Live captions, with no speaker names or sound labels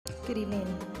Good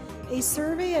evening. A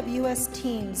survey of U.S.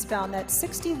 teens found that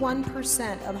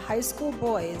 61% of high school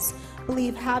boys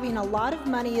believe having a lot of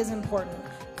money is important,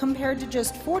 compared to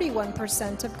just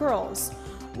 41% of girls.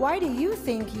 Why do you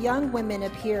think young women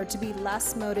appear to be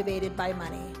less motivated by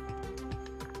money?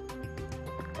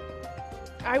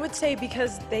 I would say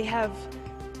because they have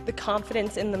the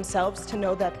confidence in themselves to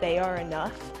know that they are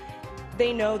enough.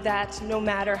 They know that no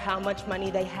matter how much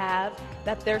money they have,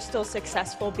 that they're still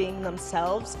successful being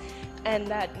themselves, and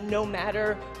that no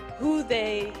matter who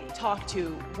they talk to,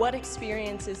 what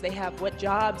experiences they have, what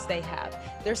jobs they have,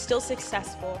 they're still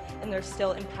successful and they're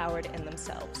still empowered in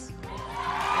themselves.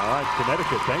 All right,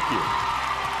 Connecticut, thank you.